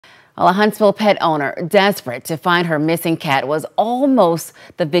Well, a Huntsville pet owner, desperate to find her missing cat, was almost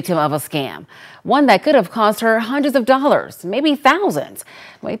the victim of a scam. One that could have cost her hundreds of dollars, maybe thousands.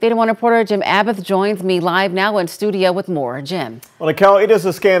 Wait 31 reporter Jim Abbott joins me live now in studio with more. Jim. Well, Nicole, it is a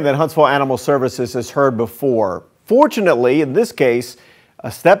scam that Huntsville Animal Services has heard before. Fortunately, in this case,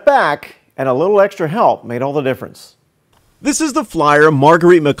 a step back and a little extra help made all the difference. This is the flyer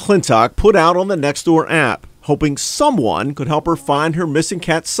Marguerite McClintock put out on the Nextdoor app, hoping someone could help her find her missing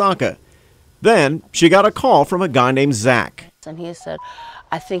cat, Sokka. Then she got a call from a guy named Zach. And he said,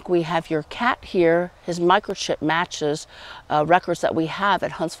 I think we have your cat here. His microchip matches records that we have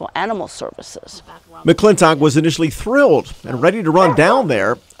at Huntsville Animal Services. McClintock was initially thrilled and ready to run down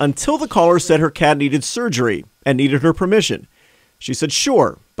there until the caller said her cat needed surgery and needed her permission. She said,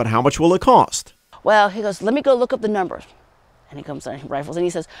 sure, but how much will it cost? Well, he goes, let me go look up the numbers. And he comes and rifles and he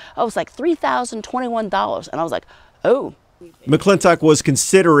says, oh, it's like $3,021. And I was like, oh. McClintock was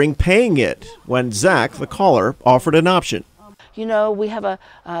considering paying it when Zach, the caller, offered an option. You know, we have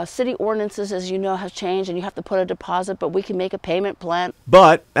city ordinances, as you know, have changed and you have to put a deposit, but we can make a payment plan.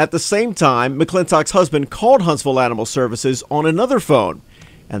 But at the same time, McClintock's husband called Huntsville Animal Services on another phone,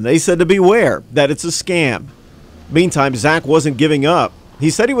 and they said to beware that it's a scam. Meantime, Zach wasn't giving up. He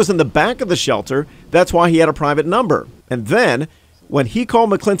said he was in the back of the shelter. That's why he had a private number. And then, when he called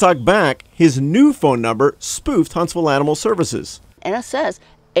McClintock back, his new phone number spoofed Huntsville Animal Services. And it says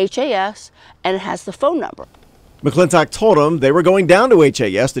HAS, and it has the phone number. McClintock told him they were going down to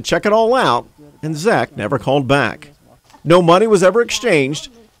HAS to check it all out, and Zach never called back. No money was ever exchanged,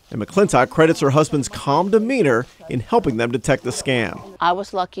 and McClintock credits her husband's calm demeanor in helping them detect the scam. I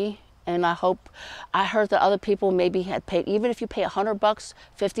was lucky. And I heard that other people maybe had paid, even if you pay $100,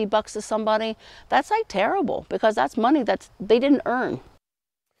 $50 to somebody, that's like terrible because that's money that they didn't earn.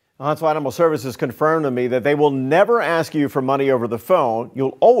 Huntsville Animal Services confirmed to me that they will never ask you for money over the phone.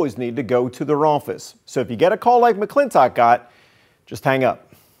 You'll always need to go to their office. So if you get a call like McClintock got, just hang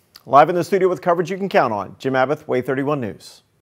up. Live in the studio with coverage you can count on. Jim Abbott, WAAY 31 News.